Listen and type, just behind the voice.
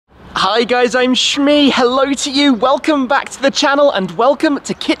Hi guys, I'm Shmee. Hello to you. Welcome back to the channel and welcome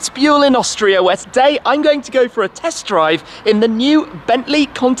to Kitzbuhel in Austria, where today I'm going to go for a test drive in the new Bentley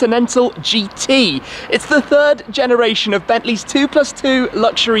Continental GT. It's the third generation of Bentley's 2+2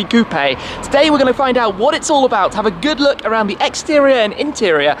 luxury coupe. Today we're going to find out what it's all about, have a good look around the exterior and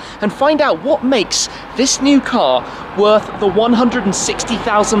interior, and find out what makes this new car worth the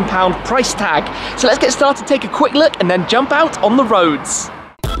 £160,000 price tag. So let's get started, take a quick look, and then jump out on the roads.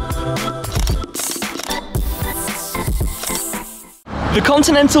 The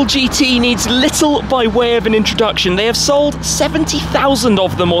Continental GT needs little by way of an introduction. They have sold 70,000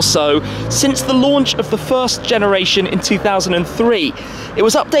 of them or so since the launch of the first generation in 2003. It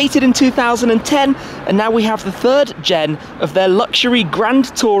was updated in 2010, and now we have the third gen of their luxury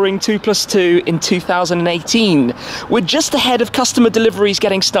Grand Touring 2+2 in 2018. We're just ahead of customer deliveries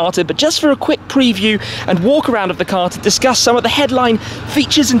getting started, but just for a quick preview and walk around of the car to discuss some of the headline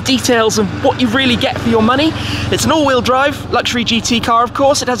features and details and what you really get for your money. It's an all-wheel drive luxury GT car, of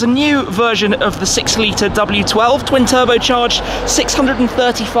course. It has a new version of the 6-litre W12 twin turbocharged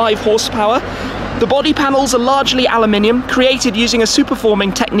 635 horsepower. The body panels are largely aluminium, created using a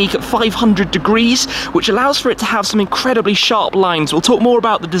superforming technique at 500 degrees, which allows for it to have some incredibly sharp lines. We'll talk more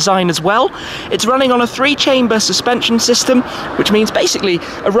about the design as well. It's running on a 3-chamber suspension system, which means basically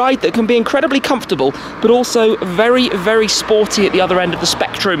a ride that can be incredibly comfortable, but also very, very sporty at the other end of the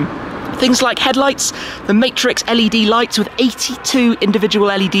spectrum. Things like headlights, the matrix LED lights with 82 individual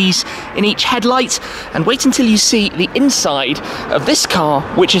LEDs in each headlight. And wait until you see the inside of this car,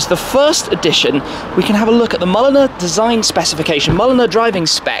 which is the first edition. We can have a look at the Mulliner design specification, Mulliner driving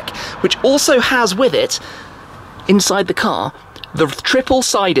spec, which also has with it, inside the car, the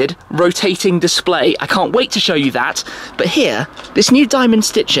triple-sided rotating display. I can't wait to show you that. But here, this new diamond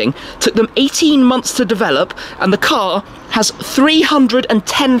stitching took them 18 months to develop, and the car has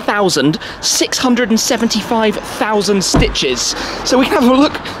 310,675,000 stitches. So we can have a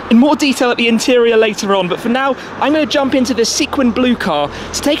look in more detail at the interior later on, but for now, I'm going to jump into this sequin blue car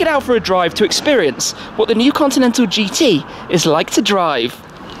to take it out for a drive to experience what the new Continental GT is like to drive.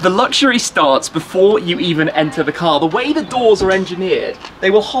 The luxury starts before you even enter the car. The way the doors are engineered, they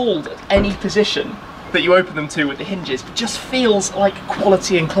will hold at any position that you open them to with the hinges. It just feels like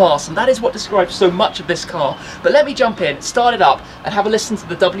quality and class, and that is what describes so much of this car. But let me jump in, start it up, and have a listen to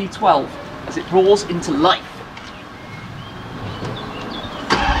the W12 as it roars into life.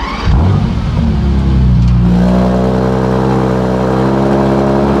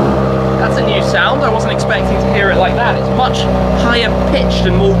 That's a new sound. I wasn't expecting to hear it like that. It's much higher pitched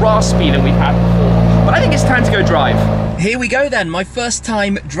and more raspy than we've had before. But I think it's time to go drive. Here we go then, my first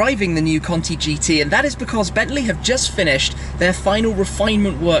time driving the new Conti GT, and that is because Bentley have just finished their final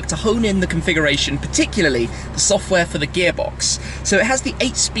refinement work to hone in the configuration, particularly the software for the gearbox. So it has the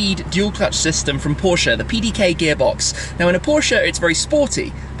 8-speed dual clutch system from Porsche, the PDK gearbox. Now in a Porsche it's very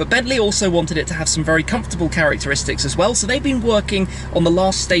sporty, but Bentley also wanted it to have some very comfortable characteristics as well, so they've been working on the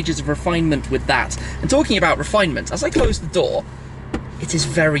last stages of refinement with that. And talking about refinement, as I close the door, it is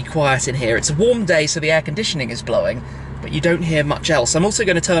very quiet in here. It's a warm day, so the air conditioning is blowing, but you don't hear much else. I'm also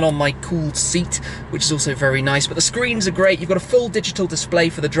going to turn on my cooled seat, which is also very nice, but the screens are great. You've got a full digital display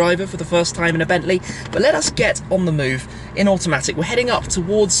for the driver for the first time in a Bentley. But let us get on the move in automatic. We're heading up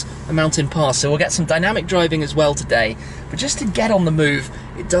towards a mountain pass, so we'll get some dynamic driving as well today. But just to get on the move,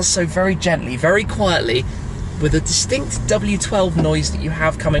 it does so very gently, very quietly, with a distinct W12 noise that you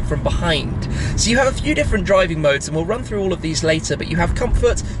have coming from behind. So you have a few different driving modes, and we'll run through all of these later, but you have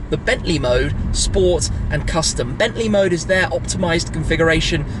Comfort, the Bentley mode, Sport, and Custom. Bentley mode is their optimized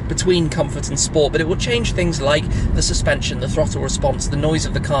configuration between Comfort and Sport, but it will change things like the suspension, the throttle response, the noise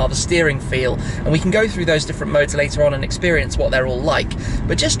of the car, the steering feel, and we can go through those different modes later on and experience what they're all like.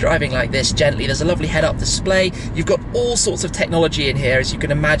 But just driving like this gently, there's a lovely head-up display. You've got all sorts of technology in here, as you can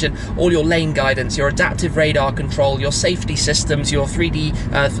imagine, all your lane guidance, your adaptive radar control, your safety systems, your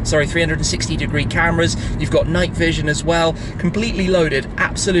 360-degree cameras. You've got night vision as well, completely loaded,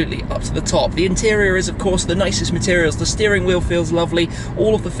 absolutely up to the top. The interior is, of course, the nicest materials. The steering wheel feels lovely.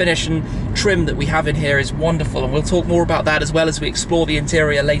 All of the finish and trim that we have in here is wonderful, and we'll talk more about that as well as we explore the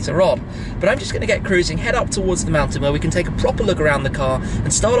interior later on. But I'm just going to get cruising, head up towards the mountain where we can take a proper look around the car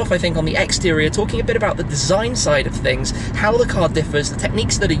and start off, I think, on the exterior, talking a bit about the design side of things, how the car differs, the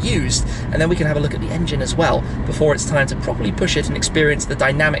techniques that are used, and then we can have a look at the engine as well. while before it's time to properly push it and experience the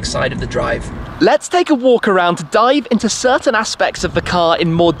dynamic side of the drive. Let's take a walk around to dive into certain aspects of the car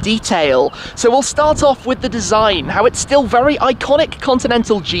in more detail. So we'll start off with the design, how it's still very iconic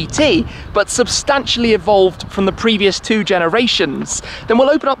Continental GT, but substantially evolved from the previous two generations. Then we'll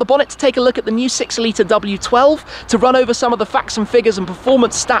open up the bonnet to take a look at the new 6-litre W12 to run over some of the facts and figures and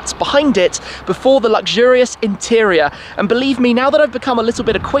performance stats behind it before the luxurious interior. And believe me, now that I've become a little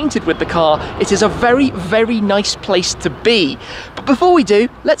bit acquainted with the car, it is a very, very nice place to be. But before we do,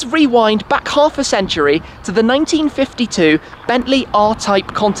 let's rewind back half a century to the 1952 Bentley R-Type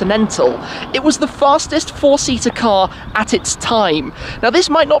Continental. It was the fastest four-seater car at its time. Now this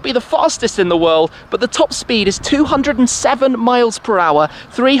might not be the fastest in the world, but the top speed is 207 miles per hour,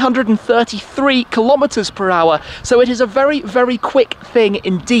 333 kilometers per hour, so it is a very, very quick thing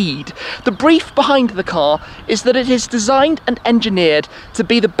indeed. The brief behind the car is that it is designed and engineered to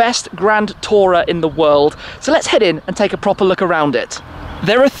be the best Grand Tourer in the world. So let's head in and take a proper look around it.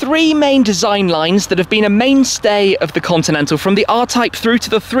 There are three main design lines that have been a mainstay of the Continental from the R-Type through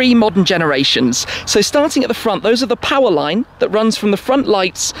to the three modern generations. So starting at the front, those are the power line that runs from the front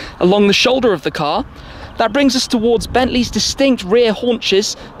lights along the shoulder of the car. That brings us towards Bentley's distinct rear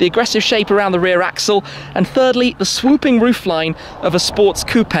haunches, the aggressive shape around the rear axle, and thirdly, the swooping roofline of a sports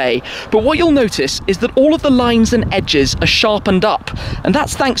coupe. But what you'll notice is that all of the lines and edges are sharpened up, and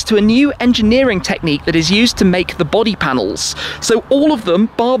that's thanks to a new engineering technique that is used to make the body panels. So all of them,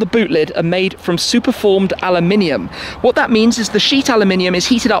 bar the boot lid, are made from superformed aluminium. What that means is the sheet aluminium is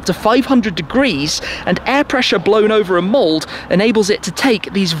heated up to 500 degrees, and air pressure blown over a mold enables it to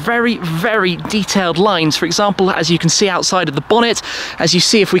take these very, very detailed lines. For example, as you can see outside of the bonnet, as you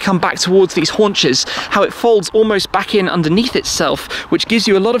see if we come back towards these haunches, how it folds almost back in underneath itself, which gives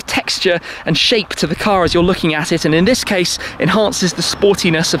you a lot of texture and shape to the car as you're looking at it, and in this case enhances the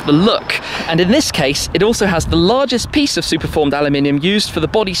sportiness of the look. And in this case it also has the largest piece of superformed aluminium used for the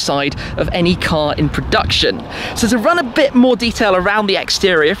body side of any car in production. So to run a bit more detail around the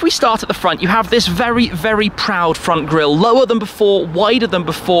exterior, if we start at the front, you have this very, very proud front grille, lower than before, wider than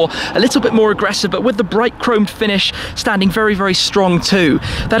before, a little bit more aggressive, but with the bright chromed finish standing very, very strong too.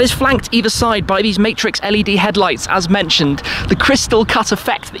 That is flanked either side by these matrix LED headlights as mentioned. The crystal cut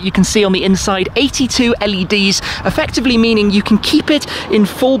effect that you can see on the inside, 82 LEDs, effectively meaning you can keep it in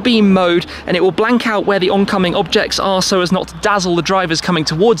full beam mode and it will blank out where the oncoming objects are so as not to dazzle the drivers coming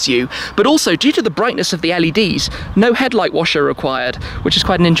towards you. But also, due to the brightness of the LEDs, no headlight washer required, which is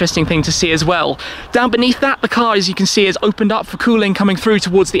quite an interesting thing to see as well. Down beneath that, the car, as you can see, is opened up for cooling coming through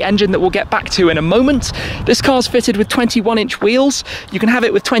towards the engine that we'll get back to in a moment. This car's fitted with 21-inch wheels. You can have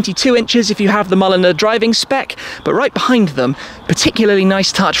it with 22 inches if you have the Mulliner driving spec, but right behind them, particularly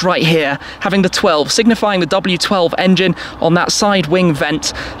nice touch right here, having the 12, signifying the W12 engine on that side wing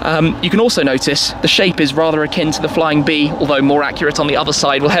vent. You can also notice the shape is rather akin to the Flying B, although more accurate on the other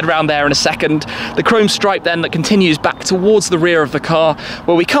side. We'll head around there in a second. The chrome stripe then that continues back towards the rear of the car.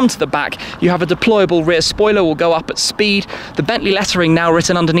 Where we come to the back, you have a deployable rear spoiler, will go up at speed. The Bentley lettering now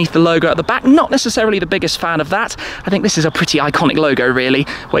written underneath the logo at the back, not necessarily the biggest fan of that. I think this is a pretty iconic logo really,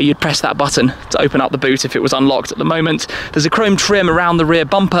 where you'd press that button to open up the boot if it was unlocked at the moment. There's a chrome trim around the rear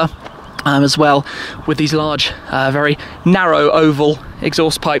bumper as well, with these large, very narrow oval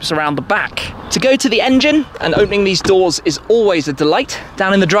exhaust pipes around the back. To go to the engine, and opening these doors is always a delight.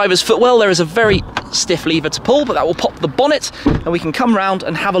 Down in the driver's footwell there is a very stiff lever to pull, but that will pop the bonnet and we can come round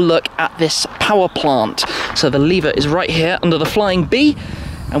and have a look at this power plant. So the lever is right here under the Flying B,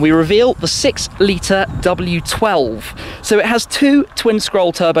 and we reveal the 6-litre W12. So it has two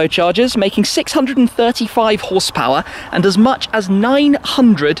twin-scroll turbochargers, making 635 horsepower and as much as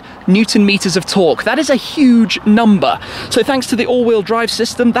 900 Newton-meters of torque. That is a huge number. So thanks to the all-wheel drive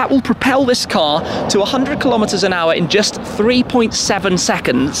system, that will propel this car to 100 kilometers an hour in just 3.7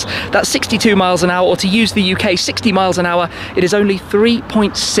 seconds. That's 62 miles an hour, or to use the UK, 60 miles an hour, it is only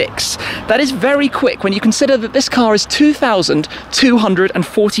 3.6. That is very quick when you consider that this car is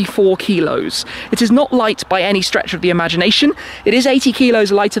 2,244 kilos. It is not light by any stretch of the imagination. It is 80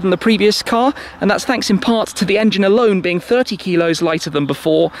 kilos lighter than the previous car, and that's thanks in part to the engine alone being 30 kilos lighter than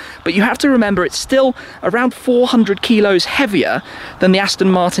before. But you have to remember it's still around 400 kilos heavier than the Aston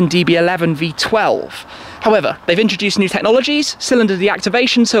Martin DB11 V12. However, they've introduced new technologies, cylinder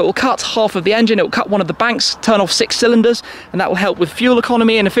deactivation, so it will cut half of the engine, it will cut one of the banks, turn off 6 cylinders, and that will help with fuel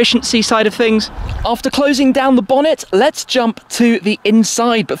economy and efficiency side of things. After closing down the bonnet, let's jump to the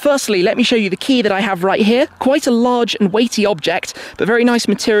inside. But firstly, let me show you the key that I have right here. Quite a large and weighty object, but very nice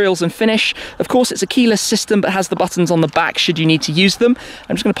materials and finish. Of course, it's a keyless system, but has the buttons on the back should you need to use them.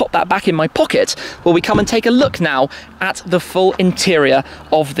 I'm just going to pop that back in my pocket while we come and take a look now at the full interior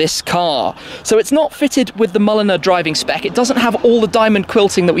of this car. So it's not fitted good with the Mulliner driving spec. It doesn't have all the diamond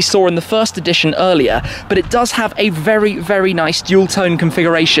quilting that we saw in the first edition earlier, but it does have a very, very nice dual tone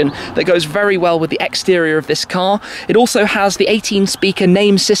configuration that goes very well with the exterior of this car. It also has the 18 speaker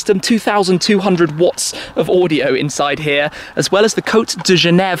name system, 2,200 watts of audio inside here, as well as the Côte de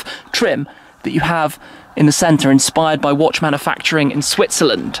Genève trim that you have in the centre, inspired by watch manufacturing in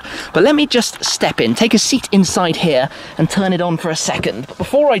Switzerland. But let me just step in, take a seat inside here and turn it on for a second. But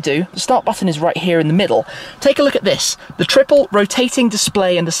before I do, the start button is right here in the middle. Take a look at this, the triple rotating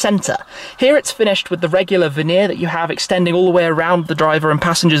display in the centre. Here it's finished with the regular veneer that you have extending all the way around the driver and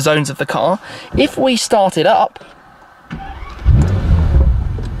passenger zones of the car. If we start it up,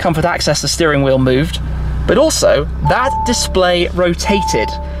 comfort access, the steering wheel moved, but also that display rotated.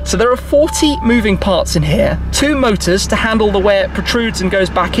 So there are 40 moving parts in here, 2 motors to handle the way it protrudes and goes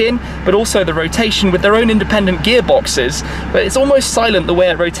back in, but also the rotation with their own independent gearboxes, but it's almost silent the way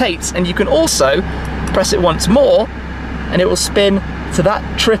it rotates, and you can also press it once more and it will spin to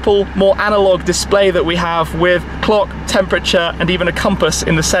that triple, more analog display that we have with clock, temperature, and even a compass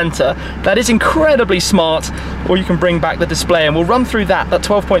in the center. That is incredibly smart. Or you can bring back the display, and we'll run through that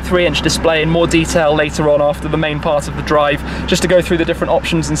 12.3-inch display in more detail later on after the main part of the drive, just to go through the different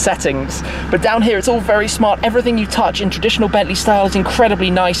options and settings. But down here, it's all very smart. Everything you touch in traditional Bentley style is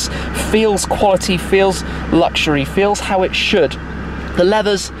incredibly nice, feels quality, feels luxury, feels how it should. The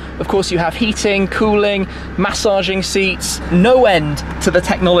leathers, of course, you have heating, cooling, massaging seats, no end to the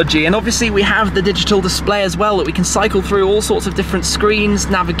technology. And obviously we have the digital display as well, that we can cycle through all sorts of different screens,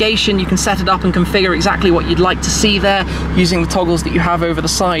 navigation. You can set it up and configure exactly what you'd like to see there using the toggles that you have over the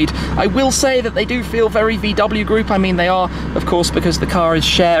side. I will say that they do feel very VW Group. I mean, they are, of course, because the car is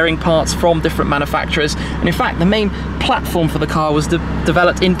sharing parts from different manufacturers. And in fact, the main platform for the car was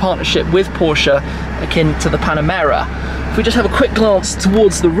developed in partnership with Porsche, akin to the Panamera. If we just have a quick glance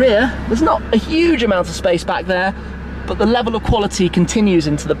towards the rear, there's not a huge amount of space back there, but the level of quality continues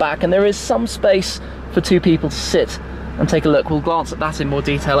into the back, and there is some space for 2 people to sit and take a look. We'll glance at that in more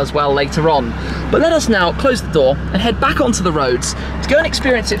detail as well later on. But let us now close the door and head back onto the roads to go and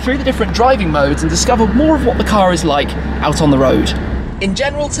experience it through the different driving modes and discover more of what the car is like out on the road. In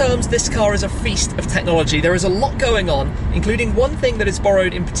general terms, this car is a feast of technology. There is a lot going on, including one thing that is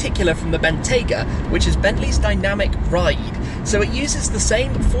borrowed in particular from the Bentayga, which is Bentley's dynamic ride. So it uses the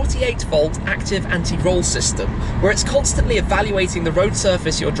same 48-volt active anti-roll system, where it's constantly evaluating the road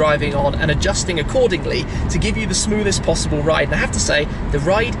surface you're driving on and adjusting accordingly to give you the smoothest possible ride. And I have to say, the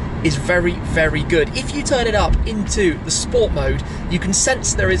ride is very, very good. If you turn it up into the sport mode, you can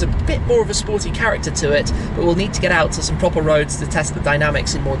sense there is a bit more of a sporty character to it, but we'll need to get out to some proper roads to test the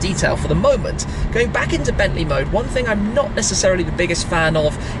dynamics in more detail. For the moment, going back into Bentley mode, one thing I'm not necessarily the biggest fan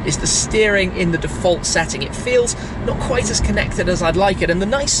of is the steering in the default setting. It feels not quite as connected as I'd like it, and the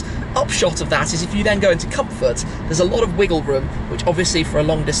nice upshot of that is if you then go into comfort, there's a lot of wiggle room, which obviously for a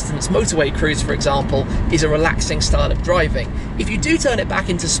long distance motorway cruise, for example, is a relaxing style of driving. If you do turn it back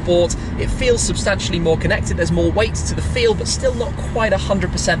into sport, it feels substantially more connected. There's more weight to the feel, but still not quite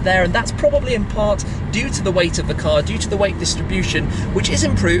 100% there, and that's probably in part due to the weight of the car, due to the weight distribution, which is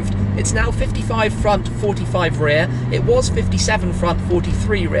improved. It's now 55 front, 45 rear. It was 57 front,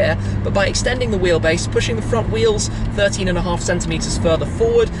 43 rear, but by extending the wheelbase, pushing the front wheels 13.5 centimeters further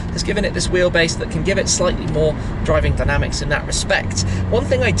forward, has given it this wheelbase that can give it slightly more driving dynamics in that respect. One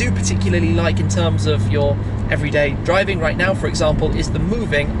thing I do particularly like in terms of your everyday driving right now, for example, is the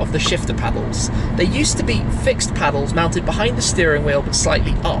moving of the shifter paddles. They used to be fixed paddles mounted behind the steering wheel but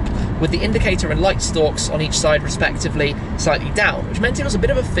slightly up, with the indicator and light stalks on each side respectively slightly down, which meant it was a bit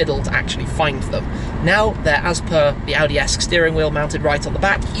of a fiddle to actually find them. Now they're, as per the Audi-esque steering wheel, mounted right on the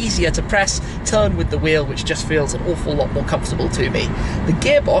back, easier to press, turn with the wheel, which just feels an awful lot more comfortable to me. The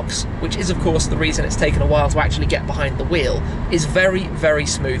gearbox, which is of course the reason it's taken a while to actually get behind the wheel, is very, very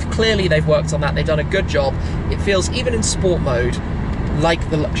smooth. Clearly they've worked on that, they've done a good job. It feels, even in sport mode, like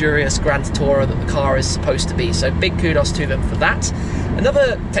the luxurious Grand Tourer that the car is supposed to be, so big kudos to them for that.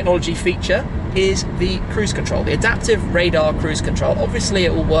 Another technology feature is the cruise control, the adaptive radar cruise control. Obviously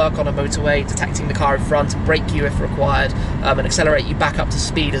it will work on a motorway, detecting the car in front, brake you if required, and accelerate you back up to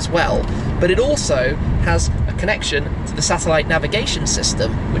speed as well. But it also has a connection to the satellite navigation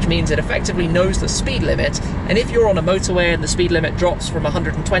system, which means it effectively knows the speed limit, and if you're on a motorway and the speed limit drops from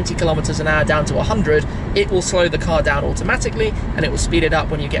 120 kilometers an hour down to 100, it will slow the car down automatically, and it will speed it up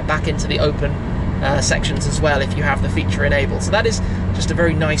when you get back into the open sections as well, if you have the feature enabled. So that is just a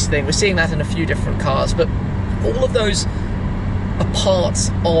very nice thing. We're seeing that in a few different cars, but all of those are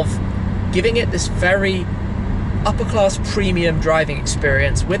parts of giving it this very upper class premium driving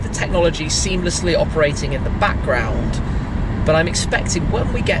experience with the technology seamlessly operating in the background. but I'm expecting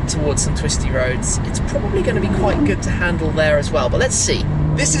when we get towards some twisty roads, it's probably going to be quite good to handle there as well, but let's see.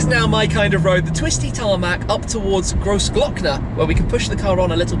 This is now my kind of road, the twisty tarmac up towards Großglockner, where we can push the car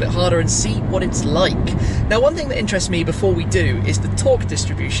on a little bit harder and see what it's like. Now, one thing that interests me before we do is the torque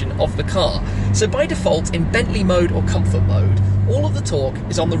distribution of the car. So by default, in Bentley mode or comfort mode, all of the torque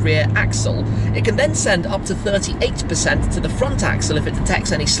is on the rear axle. It can then send up to 38% to the front axle if it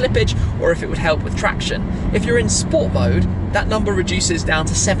detects any slippage or if it would help with traction. If you're in sport mode, that number reduces down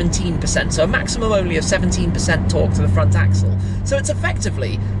to 17%, so a maximum only of 17% torque to the front axle. So it's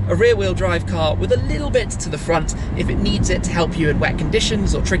effectively a rear-wheel drive car with a little bit to the front if it needs it to help you in wet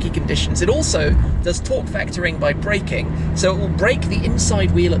conditions or tricky conditions. It also does torque vectoring by braking, so it will brake the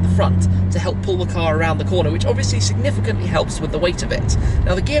inside wheel at the front to help pull the car around the corner, which obviously significantly helps with the weight of it.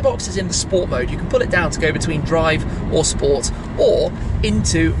 Now, the gearbox is in the sport mode. You can pull it down to go between drive or sport, or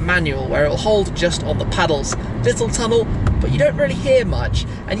into manual, where it will hold just on the paddles. Little tunnel, but you don't really hear much.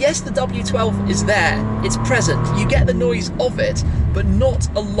 And yes, the W12 is there, it's present, you get the noise of it, but not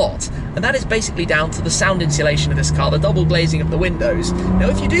a lot. And that is basically down to the sound insulation of this car, the double glazing of the windows. Now,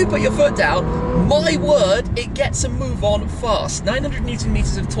 if you do put your foot down, my word, it gets a move on fast. 900 Newton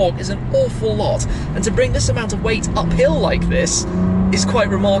meters of torque is an awful lot, and to bring this amount of weight uphill like this is quite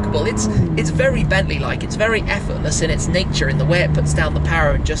remarkable. It's very Bentley-like, it's very effortless in its nature, in the way it puts down the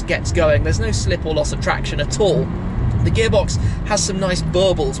power and just gets going. There's no slip or loss of traction at all. The gearbox has some nice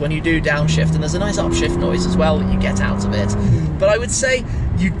burbles when you do downshift, and there's a nice upshift noise as well that you get out of it. But I would say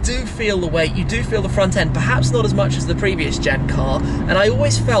you do feel the weight, you do feel the front end, perhaps not as much as the previous gen car, and I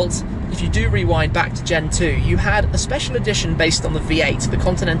always felt, if you do rewind back to Gen 2, you had a special edition based on the V8, the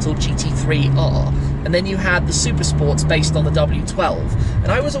Continental GT3R, and then you had the Super Sports based on the W12.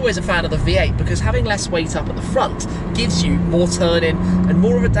 And I was always a fan of the V8 because having less weight up at the front gives you more turn-in and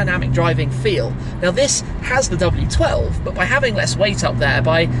more of a dynamic driving feel. Now, this has the W12, but by having less weight up there,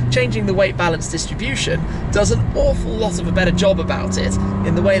 by changing the weight balance distribution, does an awful lot of a better job about it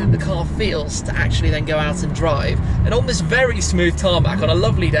in the way that the car feels to actually then go out and drive. And on this very smooth tarmac, on a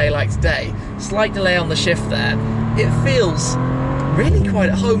lovely day like today, slight delay on the shift there, it feels really quite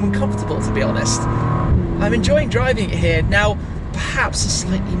at home and comfortable, to be honest. I'm enjoying driving it here. Now, perhaps a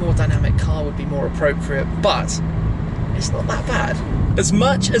slightly more dynamic car would be more appropriate, but it's not that bad. As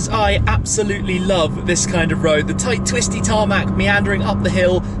much as I absolutely love this kind of road, the tight twisty tarmac meandering up the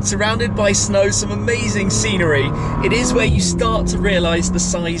hill, surrounded by snow, some amazing scenery, it is where you start to realise the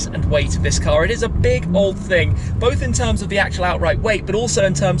size and weight of this car. It is a big old thing, both in terms of the actual outright weight, but also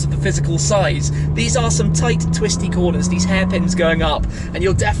in terms of the physical size. These are some tight twisty corners, these hairpins going up, and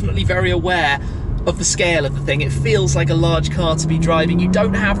you're definitely very aware of the scale of the thing. It feels like a large car to be driving. You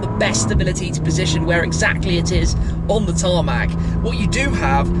don't have the best ability to position where exactly it is on the tarmac. What you do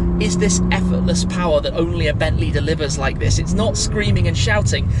have is this effortless power that only a Bentley delivers like this. It's not screaming and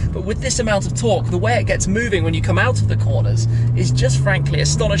shouting, but with this amount of torque, the way it gets moving when you come out of the corners is just frankly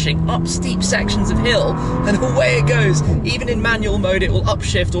astonishing. Up steep sections of hill, and away it goes. Even in manual mode, it will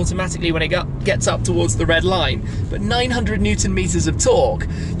upshift automatically when it gets up towards the red line. But 900 Newton meters of torque,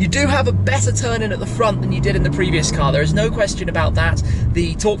 you do have a better turn-in at the front than you did in the previous car. There is no question about that.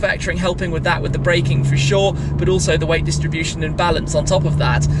 The torque vectoring helping with that, with the braking for sure, but also the weight distribution and balance on top of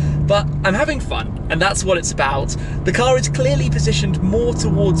that. But I'm having fun, and that's what it's about. The car is clearly positioned more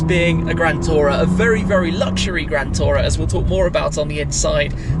towards being a Grand Tourer, a very, very luxury Grand Tourer, as we'll talk more about on the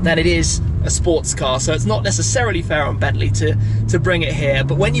inside, than it is a sports car. So it's not necessarily fair on Bentley to bring it here.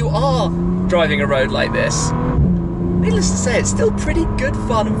 But when you are driving a road like this, needless to say, it's still pretty good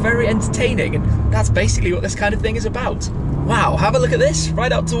fun and very entertaining, and that's basically what this kind of thing is about. Wow, have a look at this,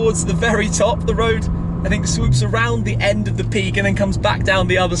 right up towards the very top. The road, I think, swoops around the end of the peak and then comes back down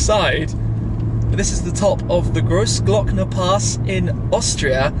the other side. But this is the top of the Großglockner Pass in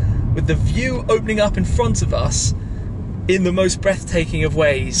Austria, with the view opening up in front of us in the most breathtaking of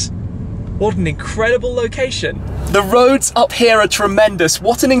ways. What an incredible location. The roads up here are tremendous.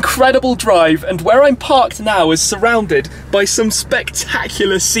 What an incredible drive. And where I'm parked now is surrounded by some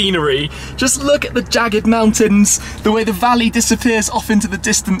spectacular scenery. Just look at the jagged mountains, the way the valley disappears off into the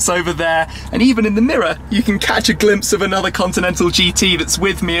distance over there. And even in the mirror, you can catch a glimpse of another Continental GT that's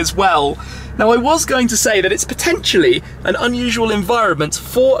with me as well. Now, I was going to say that it's potentially an unusual environment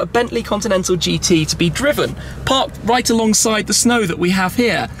for a Bentley Continental GT to be driven, parked right alongside the snow that we have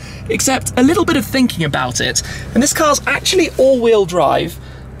here. Except a little bit of thinking about it, and this car's actually all-wheel drive,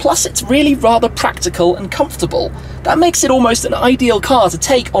 plus it's really rather practical and comfortable. that makes it almost an ideal car to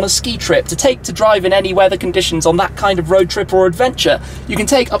take on a ski trip, to drive in any weather conditions on that kind of road trip or adventure. You can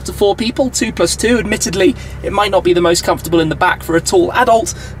take up to 4 people, 2 plus 2. Admittedly, it might not be the most comfortable in the back for a tall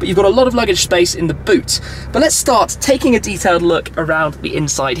adult, but you've got a lot of luggage space in the boot. But let's start taking a detailed look around the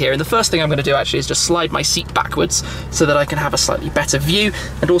inside here. And the first thing I'm going to do actually is just slide my seat backwards so that I can have a slightly better view,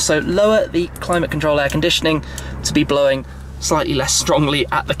 and also lower the climate control air conditioning to be blowing slightly less strongly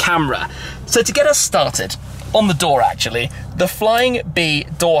at the camera. So to get us started, on the door actually, the Flying B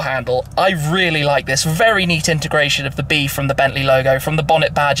door handle, I really like this. Very neat integration of the B from the Bentley logo, from the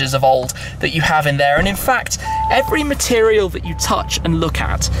bonnet badges of old that you have in there. And in fact, every material that you touch and look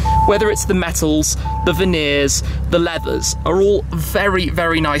at, whether it's the metals, the veneers, the leathers, are all very,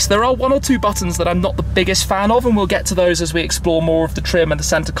 very nice. There are 1 or 2 buttons that I'm not the biggest fan of, and we'll get to those as we explore more of the trim and the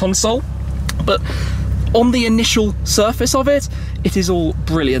center console. But on the initial surface of it, it is all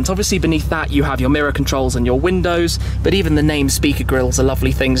brilliant. Obviously beneath that you have your mirror controls and your windows, but even the name speaker grills are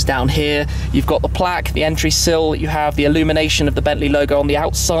lovely things down here. You've got the plaque, the entry sill, you have the illumination of the Bentley logo on the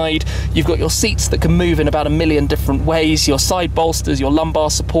outside, you've got your seats that can move in about 1 million different ways, your side bolsters, your lumbar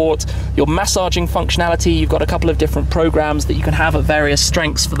support, your massaging functionality. You've got a couple of different programs that you can have at various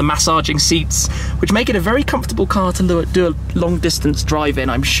strengths for the massaging seats, which make it a very comfortable car to do a long distance drive in,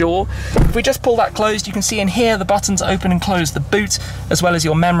 I'm sure. If we just pull that closed, you can see in here the buttons open and close the boot, as well as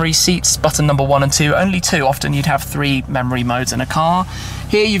your memory seats, button number 1 and 2, only 2, often you'd have 3 memory modes in a car.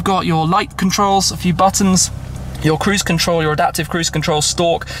 Here you've got your light controls, a few buttons, your cruise control, your adaptive cruise control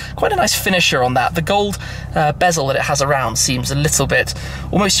stalk, quite a nice finisher on that. The gold bezel that it has around seems a little bit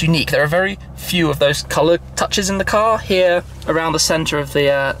almost unique. There are very few of those colour touches in the car. Here around the centre of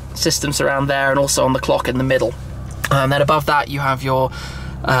the systems around there, and also on the clock in the middle. And then above that you have your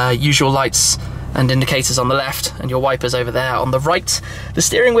usual lights and indicators on the left, and your wipers over there on the right. The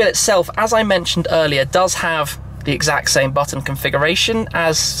steering wheel itself, as I mentioned earlier, does have the exact same button configuration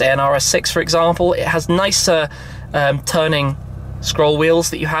as, say, an RS6 for example. It has nicer turning scroll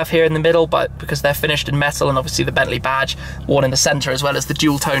wheels that you have here in the middle, but because they're finished in metal, and obviously the Bentley badge worn in the centre, as well as the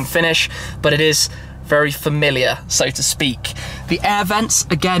dual tone finish, but it is very familiar, so to speak. The air vents,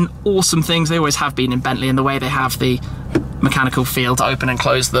 again, awesome things. They always have been in Bentley, in the way they have the mechanical feel to open and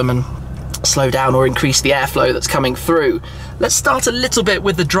close them and slow down or increase the airflow that's coming through. Let's start a little bit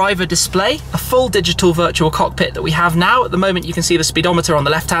with the driver display, a full digital virtual cockpit that we have now. At the moment you can see the speedometer on the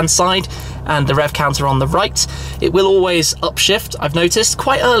left hand side and the rev counter on the right. It will always upshift, I've noticed,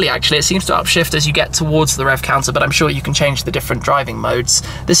 quite early actually. It seems to upshift as you get towards the rev counter, but I'm sure you can change the different driving modes.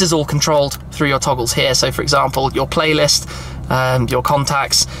 This is all controlled through your toggles here, so for example your playlist, your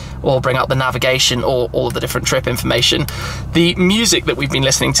contacts, or bring up the navigation, or all of the different trip information. The music that we've been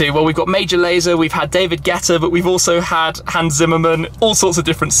listening to, well, we've got Major Lazer, we've had David Guetta, but we've also had Hans Zimmerman, all sorts of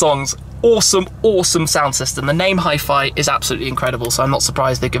different songs. Awesome, awesome sound system. The name Hi-Fi is absolutely incredible, so I'm not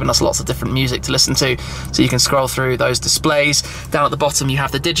surprised they've given us lots of different music to listen to, so you can scroll through those displays. Down at the bottom you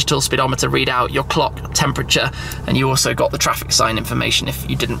have the digital speedometer readout, your clock temperature, and you also got the traffic sign information if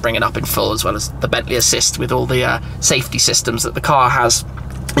you didn't bring it up in full, as well as the Bentley Assist with all the safety systems that the car has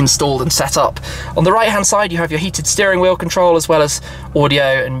installed and set up. On the right hand side you have your heated steering wheel control, as well as audio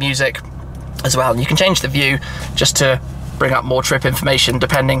and music as well, and you can change the view just to bring up more trip information,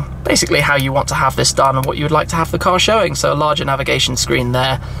 depending basically how you want to have this done and what you would like to have the car showing. So a larger navigation screen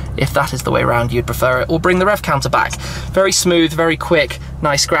there, if that is the way around you'd prefer it, or bring the rev counter back. Very smooth, very quick,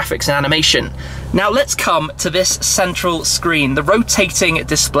 nice graphics and animation. Now let's come to this central screen, the rotating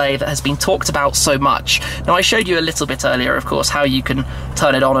display that has been talked about so much. Now I showed you a little bit earlier, of course, how you can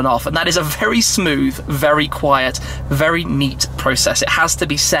turn it on and off, and that is a very smooth, very quiet, very neat process, it has to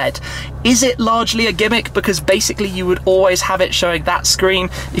be said. Is it largely a gimmick? Because basically you would always have it showing that screen.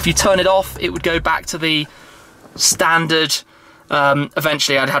 If you turn it off, it would go back to the standard,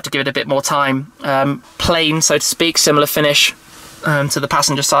 eventually I'd have to give it a bit more time, plain, so to speak, similar finish to the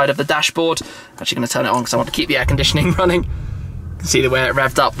passenger side of the dashboard. Actually going to turn it on because I want to keep the air conditioning running. You can see the way it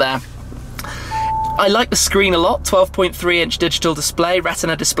revved up there. I like the screen a lot, 12.3-inch digital display,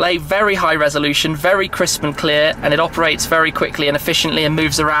 retina display, very high resolution, very crisp and clear, and it operates very quickly and efficiently and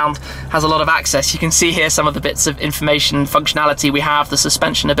moves around, has a lot of access. You can see here some of the bits of information, functionality we have, the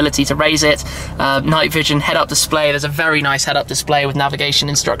suspension ability to raise it, night vision, head-up display. There's a very nice head-up display with navigation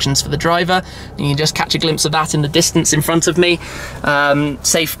instructions for the driver. You can just catch a glimpse of that in the distance in front of me.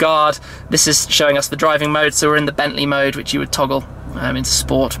 Safeguard, this is showing us the driving mode, so we're in the Bentley mode, which you would toggle into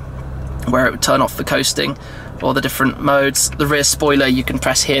sport, where it would turn off the coasting or the different modes. The rear spoiler you can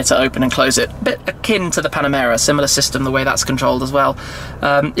press here to open and close it, a bit akin to the Panamera, similar system the way that's controlled as well.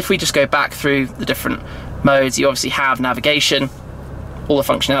 If we just go back through the different modes, you obviously have navigation, all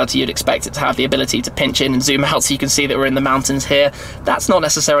the functionality you'd expect it to have, the ability to pinch in and zoom out so you can see that we're in the mountains here. That's not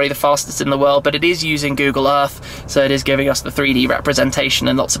necessarily the fastest in the world, but it is using Google Earth, so it is giving us the 3D representation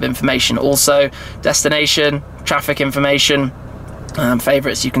and lots of information. Also, destination, traffic information,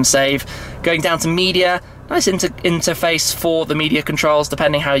 favorites you can save. Going down to media, nice interface for the media controls,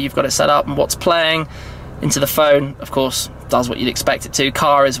 depending how you've got it set up and what's playing. Into the phone, of course, does what you'd expect it to.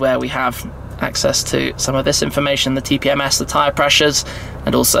 Car is where we have access to some of this information, the TPMS, the tyre pressures,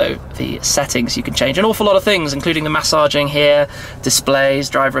 and also the settings. You can change an awful lot of things, including the massaging here, displays,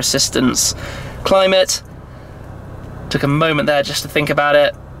 driver assistance, climate. Took a moment there just to think about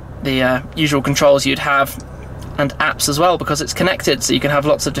it. The usual controls you'd have, and apps as well, because it's connected, so you can have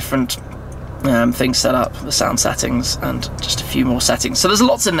lots of different things set up, the sound settings, and just a few more settings. So there's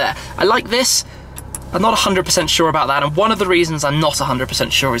lots in there. I like this. I'm not 100% sure about that, and one of the reasons I'm not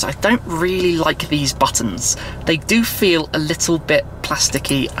 100% sure is I don't really like these buttons. They do feel a little bit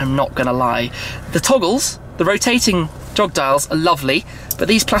plasticky, I'm not gonna lie. The toggles, the rotating jog dials are lovely, but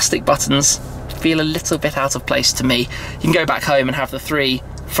these plastic buttons feel a little bit out of place to me. You can go back home and have the 3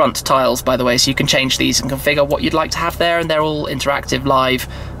 front tiles, by the way, so you can change these and configure what you'd like to have there, and they're all interactive live.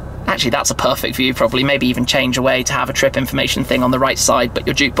 Actually, that's a perfect view, probably. Maybe even change away to have a trip information thing on the right side, but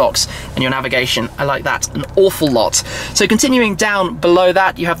your jukebox and your navigation, I like that an awful lot. So continuing down below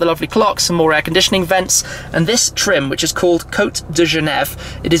that, you have the lovely clock, some more air conditioning vents, and this trim, which is called Côte de Genève.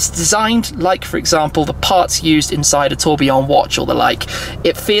 It is designed like, for example, the parts used inside a tourbillon watch or the like.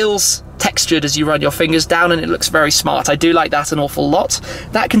 It feels textured as you run your fingers down, and it looks very smart. I do like that an awful lot.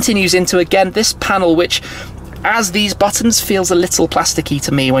 That continues into, again, this panel, which, as these buttons, feels a little plasticky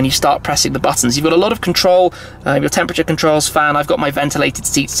to me when you start pressing the buttons. You've got a lot of control, your temperature controls, fan. I've got my ventilated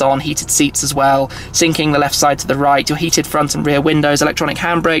seats on, heated seats as well, syncing the left side to the right, your heated front and rear windows, electronic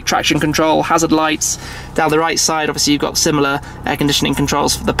handbrake, traction control, hazard lights. Down the right side, obviously, you've got similar air conditioning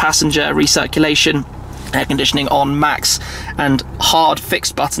controls for the passenger, recirculation, air conditioning on max, and hard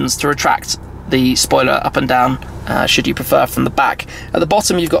fixed buttons to retract the spoiler up and down, should you prefer, from the back. At the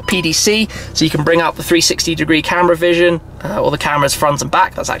bottom you've got PDC, so you can bring up the 360-degree camera vision, or the camera's front and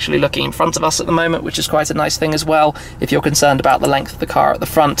back. That's actually looking in front of us at the moment, which is quite a nice thing as well, if you're concerned about the length of the car at the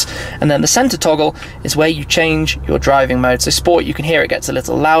front. And then the center toggle is where you change your driving mode. So sport, you can hear it gets a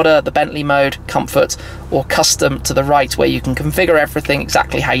little louder, the Bentley mode, comfort, or custom to the right, where you can configure everything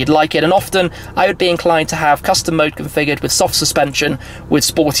exactly how you'd like it. And often I would be inclined to have custom mode configured with soft suspension, with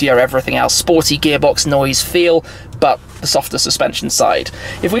sportier everything else, sporty gearbox noise feel, but the softer suspension side.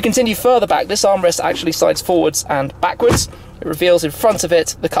 If we continue further back, this armrest actually slides forwards and backwards. It reveals in front of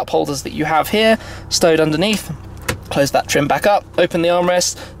it the cup holders that you have here, stowed underneath. Close that trim back up, open the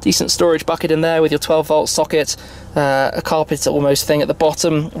armrest, decent storage bucket in there with your 12-volt socket, a carpet almost thing at the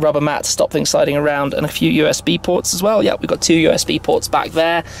bottom, rubber mat to stop things sliding around, and a few USB ports as well. Yep, we've got 2 USB ports back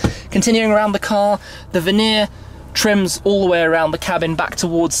there. Continuing around the car, the veneer trims all the way around the cabin back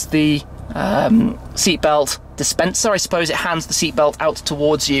towards the seatbelt dispenser. I suppose it hands the seatbelt out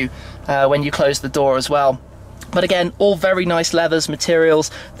towards you when you close the door as well. But again, all very nice leathers,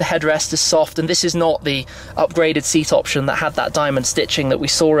 materials. The headrest is soft, and this is not the upgraded seat option that had that diamond stitching that we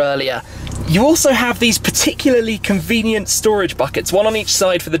saw earlier. You also have these particularly convenient storage buckets, one on each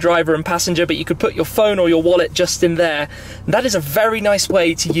side for the driver and passenger, but you could put your phone or your wallet just in there. And that is a very nice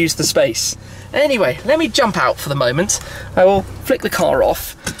way to use the space. Anyway, let me jump out for the moment. I will flick the car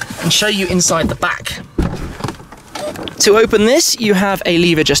off and show you inside the back. To open this, you have a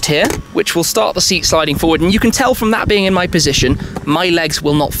lever just here, which will start the seat sliding forward, and you can tell from that being in my position, my legs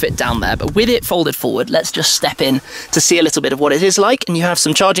will not fit down there, but with it folded forward, let's just step in to see a little bit of what it is like. And you have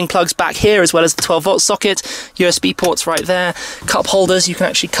some charging plugs back here, as well as the 12-volt socket, USB ports right there, cup holders. You can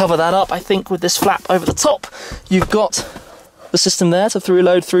actually cover that up, I think, with this flap over the top. You've got the system there to through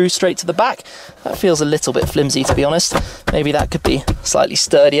load through straight to the back. That feels a little bit flimsy, to be honest. Maybe that could be slightly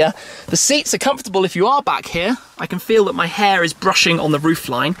sturdier. The seats are comfortable if you are back here. I can feel that my hair is brushing on the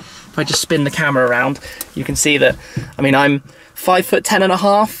roofline. If I just spin the camera around, you can see that, I mean, I'm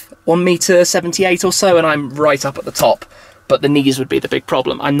 5'10.5", 1m78 or so, and I'm right up at the top. But the knees would be the big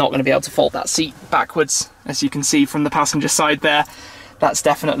problem. I'm not going to be able to fold that seat backwards, as you can see from the passenger side there. That's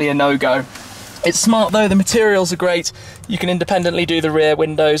definitely a no-go. It's smart though, the materials are great. You can independently do the rear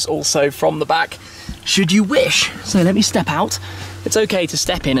windows also from the back, should you wish. So let me step out. It's okay to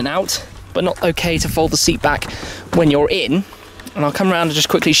step in and out, but not okay to fold the seat back when you're in. And I'll come around and just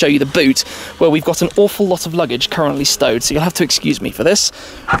quickly show you the boot, where we've got an awful lot of luggage currently stowed, so you'll have to excuse me for this.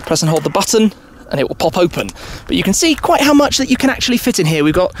 Press and hold the button, and it will pop open. But you can see quite how much that you can actually fit in here.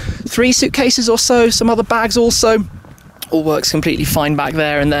 We've got 3 suitcases or so, some other bags also. All works completely fine back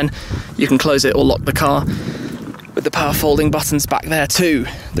there, and then you can close it or lock the car with the power folding buttons back there too.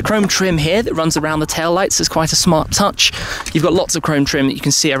 The chrome trim here that runs around the taillights is quite a smart touch. You've got lots of chrome trim that you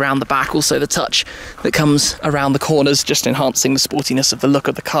can see around the back, also the touch that comes around the corners, just enhancing the sportiness of the look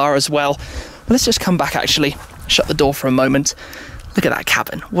of the car as well. Let's just come back actually, shut the door for a moment. Look at that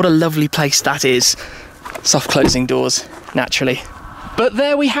cabin, what a lovely place that is. Soft closing doors, naturally. But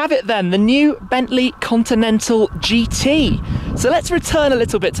there we have it then, the new Bentley Continental GT. So let's return a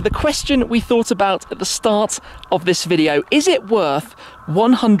little bit to the question we thought about at the start of this video. Is it worth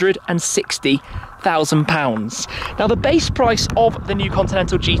 £160,000? Now the base price of the new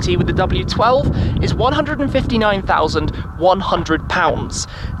Continental GT with the W12 is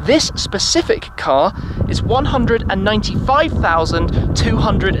 £159,100. This specific car is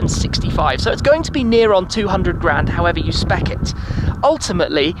 £195,265. So it's going to be near on 200 grand, however you spec it.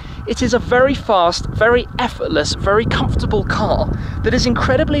 Ultimately, it is a very fast, very effortless, very comfortable car that is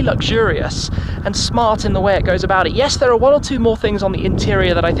incredibly luxurious and smart in the way it goes about it. Yes, there are one or two more things on the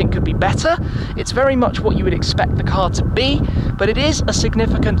interior that I think could be better. It's very much what you would expect the car to be, but it is a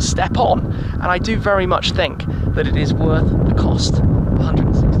significant step on, and I do very much think that it is worth the cost.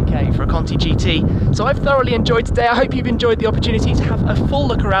 160k for a Conti GT. So I've thoroughly enjoyed today. I hope you've enjoyed the opportunity to have a full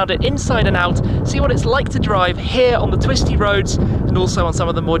look around it inside and out, see what it's like to drive here on the twisty roads and also on some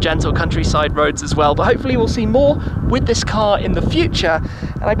of the more gentle countryside roads as well. But hopefully we'll see more with this car in the future,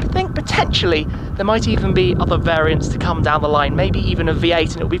 and I think potentially there might even be other variants to come down the line, maybe even a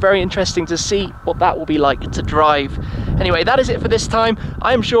V8, and it'll be very interesting to see what that will be like to drive. Anyway, that is it for this time.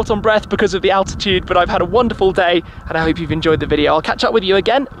 I am short on breath because of the altitude, but I've had a wonderful day and I hope you've enjoyed the video. I'll catch up with you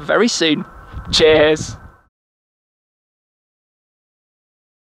again very soon. Cheers.